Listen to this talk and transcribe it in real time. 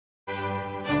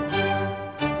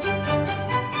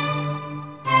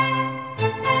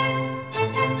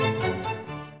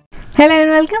Hello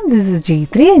and welcome. This is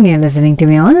G3 and you're listening to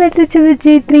me on Literature with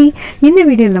G3. In the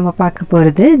video நம்ம பார்க்க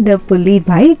போறது The Pulley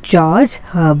by George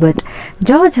Herbert.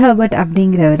 George Herbert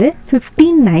அப்படிங்கிறவர்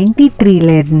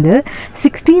 1593ல இருந்து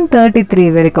 1633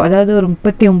 வரைக்கும், அதாவது ஒரு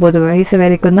 39 வயசு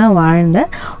வரைக்கும் தான் வாழ்ந்த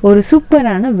ஒரு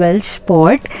சூப்பரான வெல்ஷ்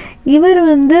போட். இவர்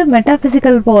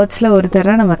மெட்டாஃபிசிக்கல் போட்ஸில்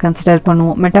ஒருத்தராக நம்ம கன்சிடர்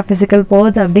பண்ணுவோம். மெட்டாஃபிசிக்கல்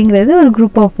போட்ஸ் அப்படிங்கிறது ஒரு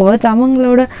குரூப் ஆஃப் போட்ஸ்.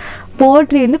 அவங்களோட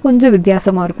போட்ரி கொஞ்சம்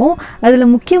வித்தியாசமாக இருக்கும்.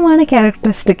 அதில் முக்கியமான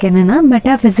கேரக்டரிஸ்டிக் என்னென்னா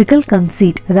மெட்டாஃபிசிக்கல்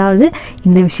கன்சீட், அதாவது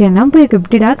இந்த விஷயம்லாம் போய்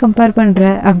எப்படிடா கம்பேர் பண்ணுற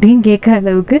அப்படின்னு கேட்குற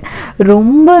அளவுக்கு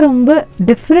ரொம்ப ரொம்ப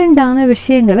டிஃப்ரெண்ட்டான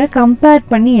விஷயங்களை கம்பேர்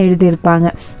பண்ணி எழுதியிருப்பாங்க.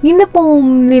 இந்த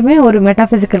போம்லேயுமே ஒரு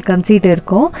மெட்டாஃபிசிக்கல் கன்சீட்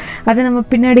இருக்கும், அதை நம்ம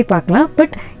பின்னாடி பார்க்கலாம்.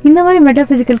 பட் இந்த மாதிரி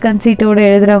மெட்டாஃபிசிக்கல் கன்சீட்டோடு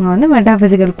எழுதுகிறவங்க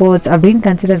மெட்டாஃபிசிக்கல் போட்ஸ் அப்படின்னு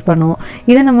கன்சிடர் பண்ணுவோம்.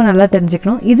 இதை நம்ம நல்லா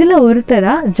தெரிஞ்சுக்கணும். இதில்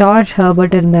ஒருத்தராக ஜார்ஜ்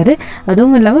ஹெர்பர்ட் இருந்தார்.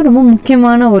 அதுவும் இல்லாமல் ரொம்ப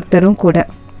முக்கியமான ஒருத்தரும் கூட.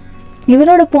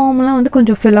 இவரோட போம்லாம்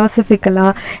கொஞ்சம்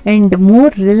ஃபிலாசபிக்கலாக அண்ட்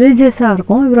மோர் ரிலீஜியஸாக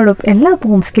இருக்கும். இவரோட எல்லா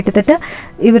போம்ஸ் கிட்டத்தட்ட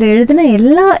இவர் எழுதின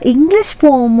எல்லா இங்கிலீஷ்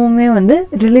போமுமே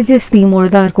ரிலீஜியஸ்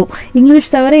தீமோடு தான் இருக்கும்.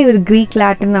 இங்கிலீஷ் தவிர இவர் க்ரீக்,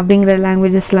 லாட்டின் அப்படிங்கிற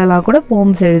லாங்குவேஜஸ்லாம் கூட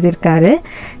போம்ஸ் எழுதியிருக்காரு.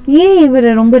 ஏன் இவர்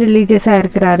ரொம்ப ரிலீஜியஸாக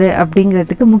இருக்கிறாரு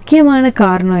அப்படிங்கிறதுக்கு முக்கியமான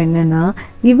காரணம் என்னென்னா,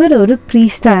 இவர் ஒரு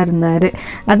ப்ரீஸ்டாக இருந்தார்.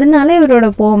 அதனால இவரோட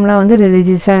போம்லாம்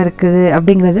ரிலீஜியஸாக இருக்குது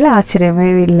அப்படிங்கிறதுல ஆச்சரியமே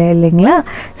இல்லை இல்லைங்களா?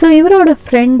 ஸோ இவரோட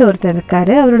ஃப்ரெண்ட் ஒருத்தர்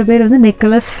இருக்கார். அவரோட பேர்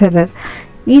நிக்கோலஸ் ஃபெரர்.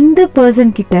 இந்த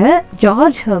பர்சன் கிட்ட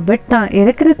ஜார்ஜ் ஹெர்பர்ட் தான்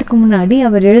இறக்கிறதுக்கு முன்னாடி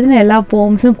அவர் எழுதின எல்லா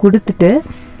போம்ஸும் கொடுத்துட்டு,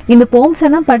 இந்த போம்ஸ்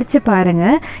எல்லாம் படித்து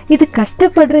பாருங்கள், இது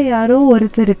கஷ்டப்படுற யாரோ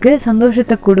ஒருத்தருக்கு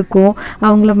சந்தோஷத்தை கொடுக்கும்,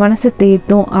 அவங்கள மனசை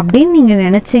தேத்தும் அப்படின்னு நீங்கள்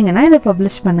நினச்சிங்கன்னா இதை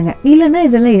பப்ளிஷ் பண்ணுங்கள், இல்லைன்னா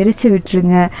இதெல்லாம் எரிச்சு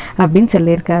விட்டுருங்க அப்படின்னு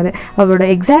சொல்லியிருக்காரு. அவரோட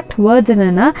எக்ஸாக்ட் வேர்ட்ஸ்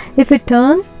என்னென்னா, if it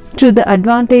turn to the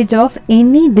advantage of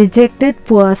any dejected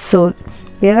poor soul,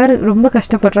 யார் ரொம்ப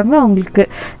கஷ்டப்படுறாங்களோ அவங்களுக்கு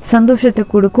சந்தோஷத்தை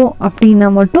கொடுக்கும் அப்படின்னா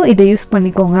மட்டும் இதை யூஸ்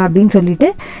பண்ணிக்கோங்க அப்படின்னு சொல்லிட்டு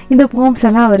இந்த போம்ஸ்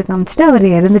எல்லாம் அவர் காமிச்சிட்டு அவர்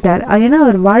இறந்துட்டார். ஏன்னா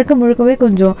அவர் வாழ்க்கை முழுக்கவே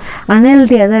கொஞ்சம்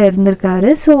அன்ஹெல்தியாக தான்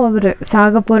இருந்திருக்காரு. ஸோ அவர்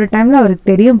சாக போகிற டைமில்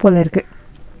அவருக்கு தெரியும் போல இருக்குது.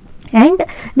 அண்ட்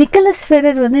நிக்கோலஸ்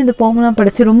ஃபெரர் இந்த போம்லாம்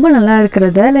படித்து ரொம்ப நல்லா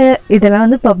இருக்கிறதால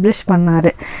இதெல்லாம் பப்ளிஷ் பண்ணார்.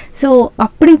 ஸோ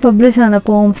அப்படி பப்ளிஷ் ஆன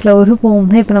போம்ஸில் ஒரு போம்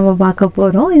தான் இப்போ நம்ம பார்க்க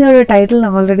போகிறோம். இதோட டைட்டில்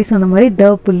நான் ஆல்ரெடி சொன்ன மாதிரி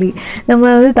த புள்ளி.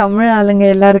 நம்ம தமிழ் ஆளுங்க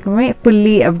எல்லாருக்குமே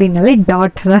புள்ளி அப்படின்னாலே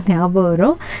டாட் தான் ஞாபகம்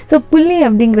வரும். ஸோ புள்ளி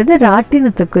அப்படிங்கிறது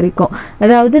ராட்டினத்தை குறிக்கும்.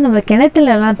 அதாவது நம்ம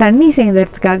கிணத்துலலாம் தண்ணி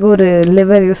சேர்ந்ததுக்காக ஒரு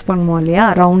லிவர் யூஸ் பண்ணுவோம் இல்லையா,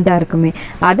 ரவுண்டாக இருக்குமே,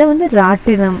 அதை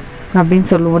ராட்டினம் அப்படின்னு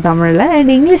சொல்லுவோம் தமிழில்.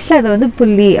 அண்ட் இங்கிலீஷில் அதை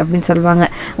புள்ளி அப்படின்னு சொல்லுவாங்க.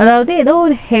 அதாவது ஏதோ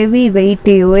ஒரு ஹெவி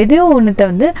வெயிட்டையோ எதையோ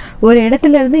ஒன்றுத்தை ஒரு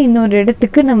இடத்துலேருந்து இன்னொரு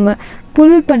இடத்துக்கு நம்ம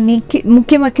புல் பண்ணி,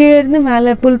 முக்கியமாக கீழேருந்து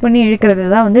மேலே புல் பண்ணி இழுக்கிறது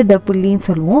தான் த புள்ளின்னு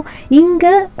சொல்லுவோம்.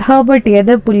 இங்கே ஹெர்பர்ட்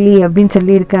எதை புள்ளி அப்படின்னு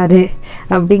சொல்லியிருக்காரு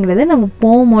அப்படிங்கிறத நம்ம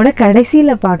போமோட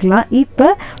கடைசியில் பார்க்கலாம். இப்போ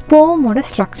போமோட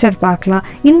ஸ்ட்ரக்சர் பார்க்கலாம்.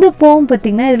 இந்த போம்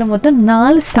பார்த்திங்கன்னா இதில் மொத்தம்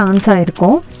 4 ஸ்டான்ஸாக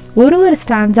இருக்கும். ஒரு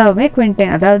ஸ்டான்ஸாகவே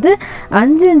குவிண்டென், அதாவது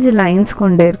 5 லைன்ஸ்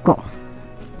கொண்டு இருக்கும்.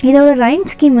 இதோட ரைம்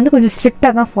ஸ்கீம் கொஞ்சம்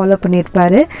ஸ்ட்ரிக்டாக தான் ஃபாலோ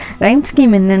பண்ணியிருப்பார். ரைம்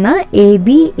ஸ்கீம் என்னென்னா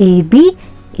ஏபி ஏபி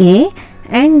ஏ.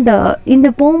 அண்ட் இந்த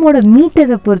போமோட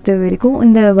மீட்டரை பொறுத்த வரைக்கும்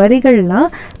இந்த வரிகள்லாம்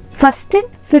ஃபஸ்ட்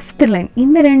அண்ட் 5th லைன்,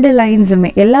 இந்த 2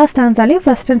 லைன்ஸுமே எல்லா ஸ்டான்ஸாலையும்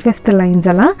ஃபஸ்ட் அண்ட் 5th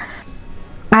லைன்ஸ் எல்லாம்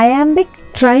அயாம்பிக்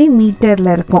ட்ரை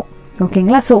மீட்டரில் இருக்கும்.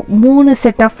 ஓகேங்களா? So 3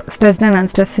 set of stressed and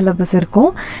அன்ஸ்ட்ரெஸ் syllabus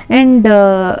இருக்கும், அண்ட்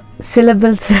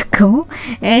சிலபல்ஸ் இருக்கும்,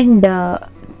 அண்ட்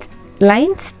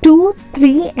லைன்ஸ் 2,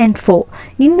 3 and 4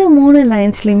 இந்த 3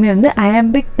 லைன்ஸ்லேயுமே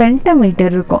அயாம்பிக்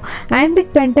பென்டமீட்டர் இருக்கும்.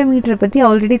 அயாம்பிக் பென்டமீட்டரை பற்றி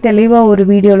ஆல்ரெடி தெளிவாக ஒரு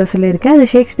வீடியோவில் சொல்லியிருக்கேன். அது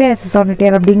ஷேக்ஸ்பியர் as a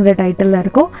sonneteer அப்படிங்கிற டைட்டிலில்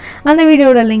இருக்கும். அந்த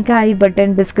வீடியோட லிங்க் ஐ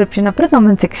பட்டன், டிஸ்கிரிப்ஷன், அப்புறம்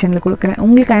கமெண்ட் செக்ஷனில் கொடுக்குறேன்.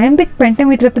 உங்களுக்கு அயாம்பிக்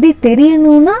பென்டமீட்டரை பற்றி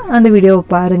தெரியணும்னா அந்த வீடியோவை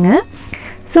பாருங்கள்.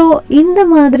 ஸோ இந்த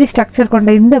மாதிரி ஸ்ட்ரக்சர்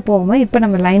கொண்ட இந்த போமை இப்போ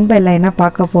நம்ம லைன் பை லைனாக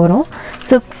பார்க்க போகிறோம்.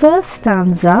 ஸோ ஃபர்ஸ்ட்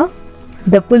ஸ்டான்ஸா,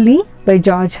 த புள்ளி by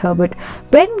George Herbert.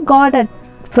 When God at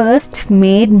first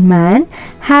made man,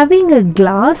 having a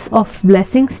glass of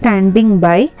blessing standing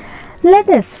by, let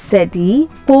us, said he,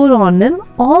 pour on him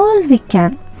all we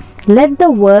can. Let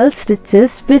the world's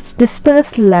riches which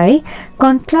dispersed lie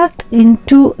contract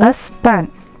into a span.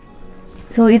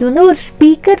 So இது ஒரு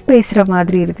speaker பேசுகிற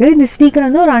மாதிரி இருக்குது. இந்த speaker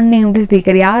ஒரு unnamed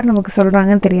speaker, யார் நமக்கு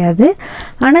சொல்கிறாங்கன்னு தெரியாது.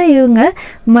 ஆனால் இவங்க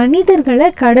மனிதர்களை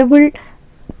கடவுள்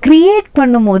க்ரியேட்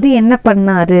பண்ணும்போது என்ன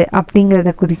பண்ணார்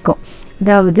அப்படிங்கிறத குறிக்கும்.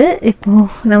 அதாவது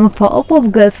இப்போது நம்ம பாப் ஆஃப்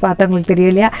கேர்ள்ஸ் பார்த்தவங்களுக்கு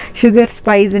தெரியும் இல்லையா, sugar,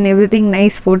 spice and every thing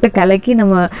nice போட்டு கலக்கி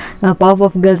நம்ம பாப்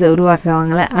ஆஃப் கேர்ள்ஸை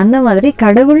உருவாக்குவாங்களே, அந்த மாதிரி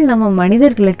கடவுள் நம்ம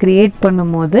மனிதர்களை க்ரியேட்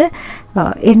பண்ணும்போது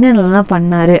என்னென்னலாம்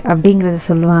பண்ணார் அப்படிங்கிறத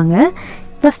சொல்லுவாங்க.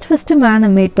 ஃபஸ்ட்டு மேனை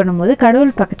மேட் பண்ணும்போது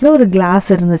கடவுள் பக்கத்தில் ஒரு கிளாஸ்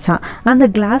இருந்துச்சான். அந்த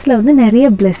கிளாஸில் நிறைய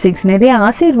பிளெஸ்ஸிங்ஸ், நிறைய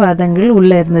ஆசீர்வாதங்கள்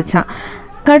உள்ளே இருந்துச்சான்.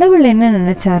 கடவுள் என்ன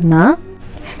நினச்சார்னா,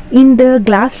 இந்த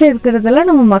கிளாஸில் இருக்கிறதெல்லாம்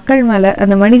நம்ம மக்கள் மேலே,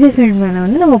 அந்த மனிதர்கள் மேலே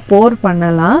வந்து நம்ம போர்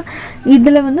பண்ணலாம்.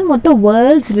 இதில் வந்து மொத்தம்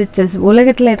வேர்ல்ட்ஸ் ரிச்சஸ்,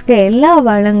 உலகத்தில் இருக்க எல்லா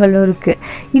வளங்களும் இருக்குது.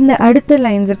 இந்த அடுத்த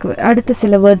லைன்ஸ் இருக்குது, அடுத்த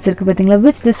சில வேர்ட்ஸ் இருக்குது பார்த்தீங்களா,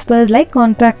 which disburse like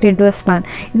contract into a span.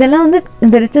 இதெல்லாம் வந்து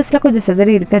இந்த ரிச்சஸ்லாம் கொஞ்சம்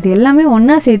சிதறி இருக்காது, எல்லாமே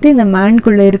ஒன்றா சேர்த்து இந்த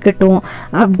மேன்குள்ளே இருக்கட்டும்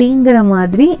அப்படிங்கிற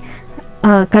மாதிரி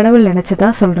கடவுள்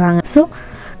நினச்சதா சொல்கிறாங்க. ஸோ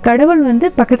கடவுள் வந்து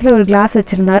பக்கத்தில் ஒரு கிளாஸ்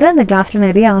வச்சுருந்தாரு, அந்த கிளாஸில்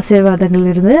நிறைய ஆசீர்வாதங்கள்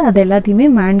இருந்து அது எல்லாத்தையுமே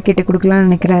மேன் கிட்ட கொடுக்கலான்னு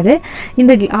நினைக்கிறாரு.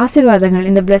 இந்த ஆசீர்வாதங்கள்,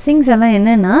 இந்த பிளெஸிங்ஸ் எல்லாம்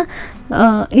என்னென்னா,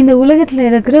 இந்த உலகத்தில்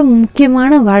இருக்கிற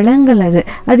முக்கியமான வளங்கள்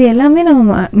அது எல்லாமே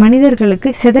நம்ம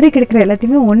மனிதர்களுக்கு சிதறி கிடைக்கிற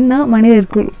எல்லாத்தையுமே ஒன்றா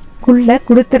மனிதர்களுக்குள்ளே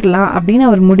கொடுத்துடலாம் அப்படின்னு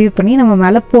அவர் முடிவு பண்ணி நம்ம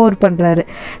மேலே போர் பண்ணுறாரு.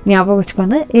 ஞாபகம்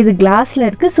வச்சுக்கோங்க, இது கிளாஸில்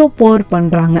இருக்குது. ஸோ போர்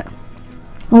பண்ணுறாங்க,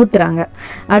 ஊற்றுறாங்க.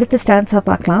 அடுத்த ஸ்டான்ஸாக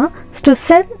பார்க்கலாம்.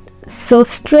 So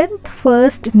strength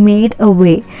first made a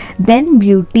way, then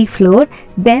beauty flowed,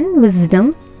 then wisdom,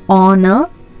 honor,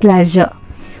 pleasure.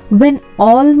 When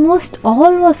almost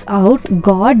all was out,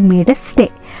 God made a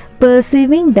stay,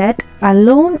 perceiving that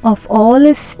alone of all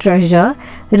his treasure,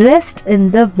 rest in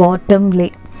the bottom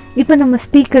lay. இப்போ நம்ம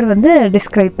speaker வந்து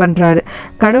describe பண்ணுறாரு,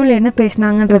 கடவுள் என்ன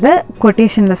பேசினாங்கன்றத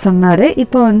கொட்டேஷனில் சொன்னார்.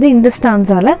 இப்போ வந்து இந்த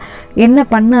ஸ்டான்ஸால் என்ன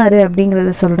பண்ணார்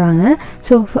அப்படிங்கிறத சொல்கிறாங்க.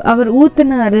 ஸோ அவர்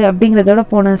ஊற்றுனார் அப்படிங்கிறதோட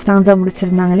போன ஸ்டான்ஸாக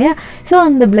முடிச்சிருந்தாங்க இல்லையா. ஸோ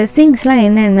அந்த பிளெஸ்ஸிங்ஸ்லாம்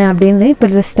என்னென்ன அப்படின்னு இப்போ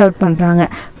லிஸ்ட் அவுட் பண்ணுறாங்க.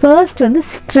 ஃபர்ஸ்ட் வந்து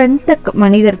ஸ்ட்ரென்த்தை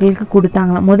மனிதர்களுக்கு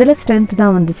கொடுத்தாங்களாம். முதல்ல ஸ்ட்ரென்த்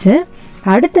தான் வந்துச்சு,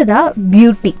 அடுத்ததாக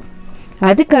பியூட்டி,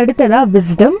 அதுக்கு அடுத்ததாக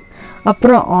விஸ்டம்,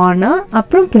 அப்புறம் ஆனர்,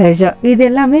 அப்புறம் ப்ளெஷர். இது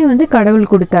எல்லாமே வந்து கடவுள்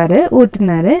கொடுத்தாரு,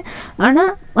 ஊற்றுனாரு. ஆனால்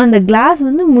அந்த கிளாஸ்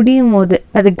வந்து முடியும் போது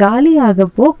அது காலி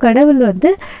ஆகப்போ கடவுள்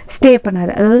வந்து ஸ்டே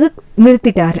பண்ணார், அதாவது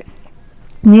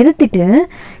நிறுத்திட்டு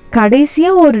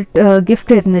கடைசியாக ஒரு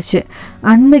கிஃப்ட் இருந்துச்சு.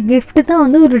 அந்த கிஃப்ட் தான்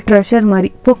வந்து ஒரு ட்ரெஷர்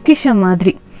மாதிரி, பொக்கிஷம்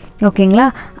மாதிரி, ஓகேங்களா.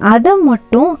 அதை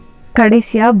மட்டும்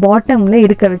கடைசியாக பாட்டமில்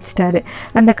இருக்க வச்சிட்டாரு.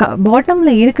 அந்த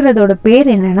பாட்டமில் இருக்கிறதோட பேர்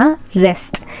என்னென்னா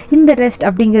ரெஸ்ட். இந்த ரெஸ்ட்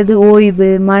அப்படிங்கிறது ஓய்வு,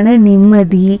 மன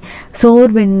நிம்மதி,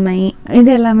 சோர்வின்மை,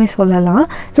 இது எல்லாமே சொல்லலாம்.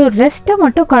 ஸோ ரெஸ்ட்டை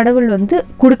மட்டும் கடவுள் வந்து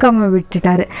கொடுக்காம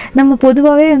விட்டுட்டாரு. நம்ம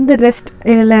பொதுவாகவே வந்து ரெஸ்ட்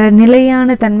இதில்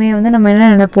நிலையான தன்மையை வந்து நம்ம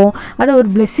என்ன நினைப்போம், அதை ஒரு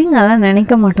பிளெஸ்ஸிங் அதெல்லாம்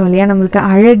நினைக்க மாட்டோம் இல்லையா. நம்மளுக்கு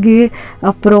அழகு,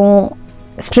 அப்புறம்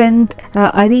ஸ்ட்ரென்த்,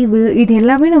 அறிவு, இது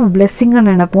எல்லாமே நம்ம பிளெஸ்ஸிங்காக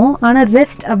நினைப்போம். ஆனால்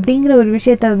ரெஸ்ட் அப்படிங்கிற ஒரு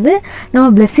விஷயத்த வந்து நம்ம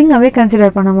பிளெஸ்ஸிங்காகவே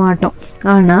கன்சிடர் பண்ண மாட்டோம்.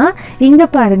 ஆனால் இங்கே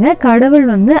பாருங்கள், கடவுள்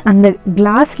வந்து அந்த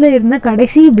கிளாஸில் இருந்த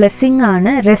கடைசி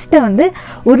பிளெஸ்ஸிங்கான ரெஸ்ட்டை வந்து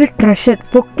ஒரு ட்ரெஷர்,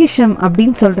 பொக்கிஷம்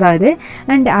அப்படின்னு சொல்கிறாரு.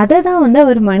 அண்ட் அதை தான் வந்து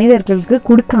அவர் மனிதர்களுக்கு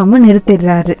கொடுக்காம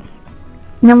நிறுத்திடுறாரு.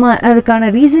 நம்ம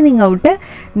அதுக்கான ரீசனிங் அவுட்டை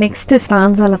நெக்ஸ்ட்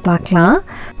ஸ்டான்ஸால் பார்க்கலாம்.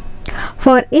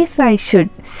 For if I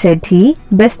should, said he,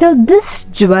 bestow this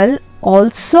jewel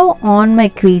also on my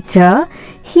creature,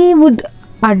 he would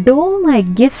adore my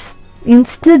gifts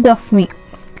instead of me,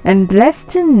 and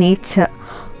rest in nature,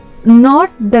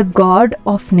 not the God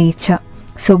of nature.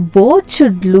 So both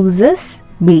should losers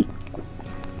be.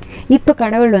 இப்போ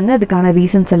கடவுள் வந்து அதுக்கான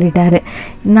reason சொல்லிட்டாரு.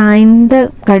 நான் இந்த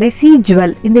கடைசி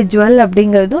jewel, இந்த jewel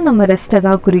அப்படிங்கிறதும் நம்ம ரெஸ்ட்டை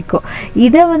தான் குறிக்கும்.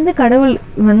 இதை வந்து கடவுள்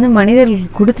வந்து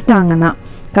மனிதர்களுக்கு கொடுத்துட்டாங்கன்னா,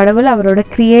 கடவுள் அவரோட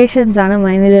கிரியேஷன்ஸான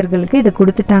மனிதர்களுக்கு இதை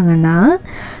கொடுத்துட்டாங்கன்னா,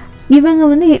 இவங்க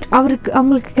வந்து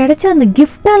அவங்களுக்கு கிடைச்ச அந்த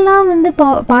கிஃப்டெல்லாம் வந்து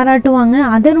பாராட்டுவாங்க,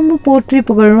 அதை ரொம்ப போற்றி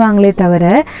புகழ்வாங்களே தவிர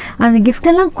அந்த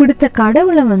கிஃப்டெல்லாம் கொடுத்த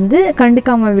கடவுளை வந்து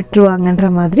கண்டுக்காமல் விட்டுருவாங்கன்ற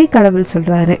மாதிரி கடவுள்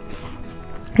சொல்கிறாரு.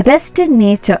 ரெஸ்ட் இன்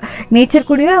நேச்சர்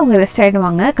கூடவே அவங்க ரெஸ்ட்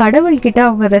ஆகிடுவாங்க, கடவுள்கிட்ட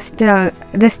அவங்க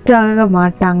ரெஸ்ட் ஆக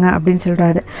மாட்டாங்க அப்படின்னு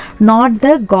சொல்கிறாரு. நாட்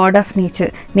த காட் ஆஃப்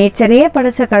நேச்சரையே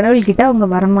படைச்ச கடவுள்கிட்ட அவங்க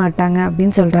வரமாட்டாங்க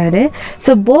அப்படின்னு சொல்கிறாரு.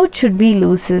 So both should be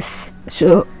loses.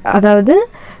 அதாவது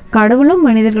கடவுளும்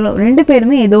மனிதர்களும் ரெண்டு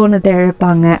பேருமே ஏதோ ஒன்று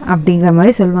இழப்பாங்க அப்படிங்கிற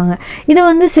மாதிரி சொல்லுவாங்க. இதை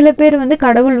வந்து சில பேர் வந்து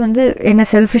கடவுள் வந்து என்ன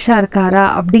செல்ஃபிஷாக இருக்காரா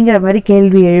அப்படிங்கிற மாதிரி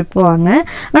கேள்வி எழுப்புவாங்க.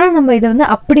 ஆனால் நம்ம இதை வந்து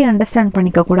அப்படி அண்டர்ஸ்டாண்ட்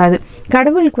பண்ணிக்கக்கூடாது.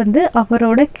 கடவுளுக்கு வந்து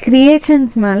அவரோட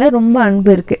கிரியேஷன்ஸ் மேலே ரொம்ப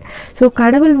அன்பு இருக்குது. ஸோ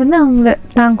கடவுள் வந்து அவங்கள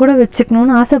தான் கூட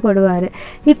வச்சுக்கணும்னு ஆசைப்படுவார்.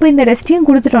 இப்போ இந்த ரெஸ்ட்டையும்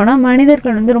கொடுத்துட்டோன்னா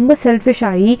மனிதர்கள் வந்து ரொம்ப செல்ஃபிஷ்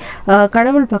ஆகி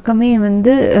கடவுள் பக்கமே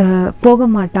வந்து போக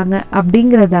மாட்டாங்க.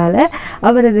 அப்படிங்கிறதால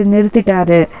அவர் அதை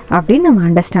நிறுத்திட்டாரு அப்படின்னு நம்ம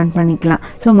அண்டர்ஸ்டாண்ட் பண்ணிக்கலாம்.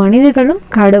 ஸோ மனிதர்களும்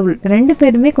கடவுள் ரெண்டு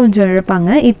பேருமே கொஞ்சம்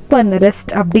இழப்பாங்க. இப்போ அந்த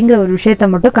ரெஸ்ட் அப்படிங்கிற ஒரு விஷயத்த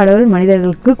மட்டும் கடவுள்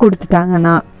மனிதர்களுக்கு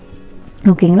கொடுத்துட்டாங்கன்னா,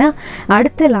 ஓகேங்களா.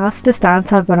 அடுத்த லாஸ்ட்டு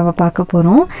ஸ்டான்ஸாக இப்போ நம்ம பார்க்க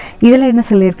போகிறோம். இதில் என்ன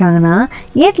சொல்லியிருக்காங்கன்னா,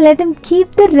 yet let him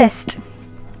keep the rest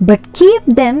but keep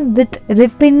them with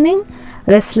repining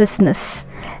restlessness,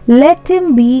 let him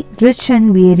be rich and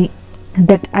weary,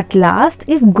 that at last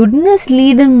if goodness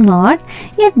lead him not,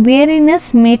 yet weariness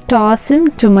may toss him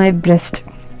to my breast.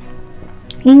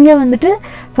 இங்கே வந்துட்டு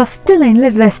first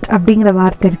லைனில் rest அப்படிங்கிற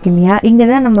வார்த்தை இருக்கு இல்லையா, இங்கே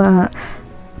தான் நம்ம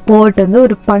போட் வந்து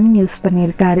ஒரு பண் யூஸ்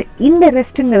பண்ணியிருக்காரு. இந்த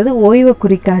ரெஸ்ட்டுங்கிறது ஓய்வை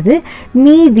குறிக்காது,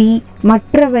 மீதி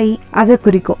மற்றவை அதை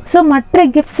குறிக்கும். ஸோ மற்ற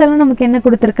கிஃப்ட்ஸ் எல்லாம் நமக்கு என்ன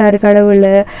கொடுத்துருக்காரு கடவுள்?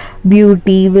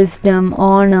 Beauty, wisdom,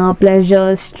 honour,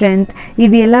 pleasure, strength,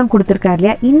 இது எல்லாம் கொடுத்துருக்காரு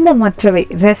இல்லையா? இந்த மற்றவை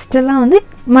ரெஸ்டெல்லாம் வந்து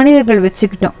மனிதர்கள்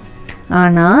வச்சுக்கிட்டோம்.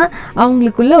 ஆனால்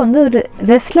அவங்களுக்குள்ள வந்து ஒரு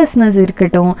ரெஸ்ட்லெஸ்னஸ்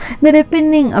இருக்கட்டும். இந்த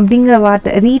ரெப்பின்னிங் அப்படிங்கிற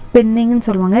வார்த்தை, ரீபென்னிங்னு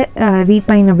சொல்லுவாங்க,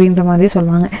 ரீபைன் அப்படின்ற மாதிரி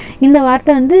சொல்லுவாங்க. இந்த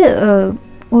வார்த்தை வந்து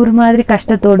ஒரு மாதிரி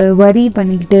கஷ்டத்தோடு வரி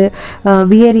பண்ணிக்கிட்டு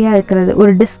வியரியாக இருக்கிறது,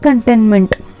 ஒரு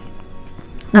டிஸ்கண்டென்மெண்ட்,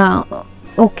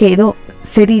 ஓகே ஏதோ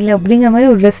சரியில்லை அப்படிங்கிற மாதிரி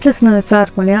ஒரு ரெஸ்ட்லெஸ்னஸாக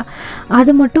இருக்கும் இல்லையா?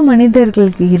 அது மட்டும்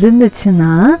மனிதர்களுக்கு இருந்துச்சுன்னா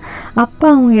அப்போ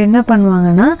அவங்க என்ன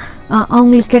பண்ணுவாங்கன்னா,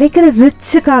 அவங்களுக்கு கிடைக்கிற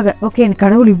ரிச்சுக்காக, ஓகே எனக்கு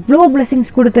கடவுள் இவ்வளோ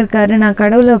பிளெஸிங்ஸ் கொடுத்துருக்காரு, நான்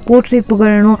கடவுளை போற்றி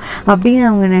புகழணும் அப்படின்னு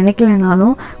அவங்க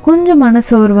நினைக்கலனாலும் கொஞ்சம்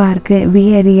மனசோர்வாக இருக்குது,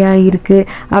 வியரியாக இருக்குது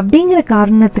அப்படிங்கிற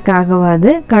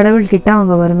காரணத்துக்காகவாது கடவுள்கிட்ட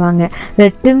அவங்க வருவாங்க.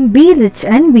 Let him B rich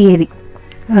and weary.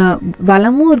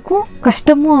 வளமும் இருக்கும்,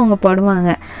 கஷ்டமும் அவங்க படுவாங்க.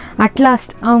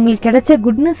 அட்லாஸ்ட் அவங்களுக்கு கிடைச்ச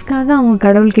குட்னஸ்க்காக அவங்க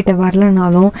கடவுள்கிட்ட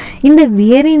வரலனாலும் இந்த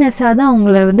வியரினஸாக தான்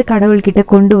அவங்கள வந்து கடவுள்கிட்ட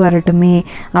கொண்டு வரட்டுமே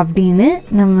அப்படின்னு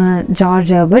நம்ம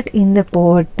ஜார்ஜ் ஹெர்பர்ட்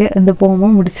இந்த போமை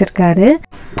முடிச்சிருக்காரு.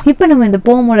 இப்போ நம்ம இந்த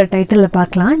போமோட டைட்டிலில்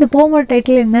பார்க்கலாம். இந்த போமோட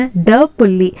டைட்டில் என்ன? த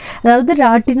புள்ளி. அதாவது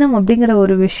ராட்டினம் அப்படிங்கிற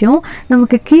ஒரு விஷயம்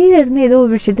நமக்கு கீழே இருந்து ஏதோ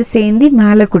ஒரு விஷயத்தை சேர்ந்து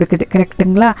மேலே கொடுக்குது,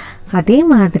 கரெக்டுங்களா? அதே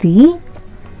மாதிரி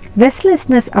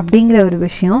ரெஸ்ட்லெஸ்னஸ் அப்படிங்கிற ஒரு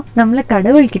விஷயம் நம்மளை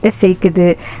கடவுள்கிட்ட சேர்க்குது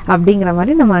அப்படிங்கிற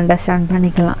மாதிரி நம்ம அண்டர்ஸ்டாண்ட்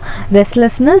பண்ணிக்கலாம்.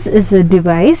 Restlessness is a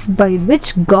device by which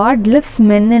God lifts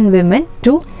men and women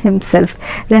to himself.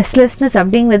 Restlessness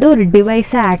அப்படிங்கிறது ஒரு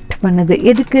டிவைஸாக ஆக்ட் பண்ணுது.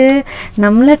 எதுக்கு?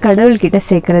 நம்மளை கடவுள்கிட்ட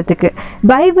சேர்க்கறதுக்கு.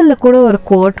 பைபிளில் கூட ஒரு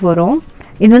கோட் வரும்.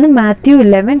 இது வந்து மேத்யூ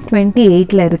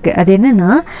 11:28 இருக்குது. அது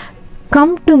என்னென்னா,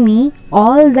 come to me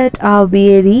all that are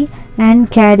weary and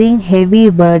carrying heavy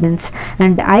burdens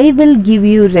and I will give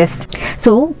you rest.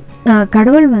 So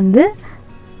கடவுள் வந்து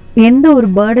எந்த ஒரு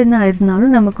பேர்டனாக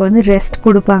இருந்தாலும் நமக்கு வந்து ரெஸ்ட்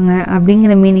கொடுப்பாங்க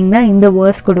அப்படிங்கிற மீனிங் தான் இந்த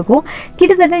வேர்ஸ் கொடுக்கும்.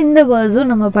 கிட்டத்தட்ட இந்த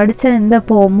வேர்ஸும் நம்ம படித்த இந்த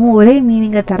போமும் ஒரே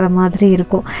மீனிங்கை தர மாதிரி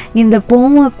இருக்கும். இந்த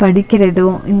போமை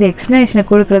படிக்கிறதும் இந்த எக்ஸ்ப்ளனேஷனை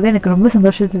கொடுக்குறதும் எனக்கு ரொம்ப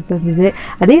சந்தோஷத்தை தந்தது.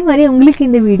 அதே மாதிரி உங்களுக்கு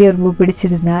இந்த வீடியோ ரொம்ப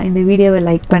பிடிச்சிருந்தா இந்த வீடியோவை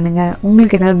லைக் பண்ணுங்கள்.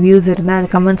 உங்களுக்கு ஏதாவது வியூஸ் இருந்தால் அதை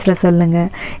கமெண்ட்ஸில் சொல்லுங்கள்.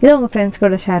 இதை உங்கள் ஃப்ரெண்ட்ஸ்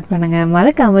கூட ஷேர் பண்ணுங்கள்.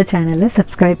 மறக்காமல் சேனலை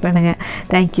சப்ஸ்கிரைப் பண்ணுங்கள்.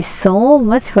 Thank you so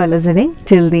much for listening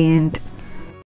till the end.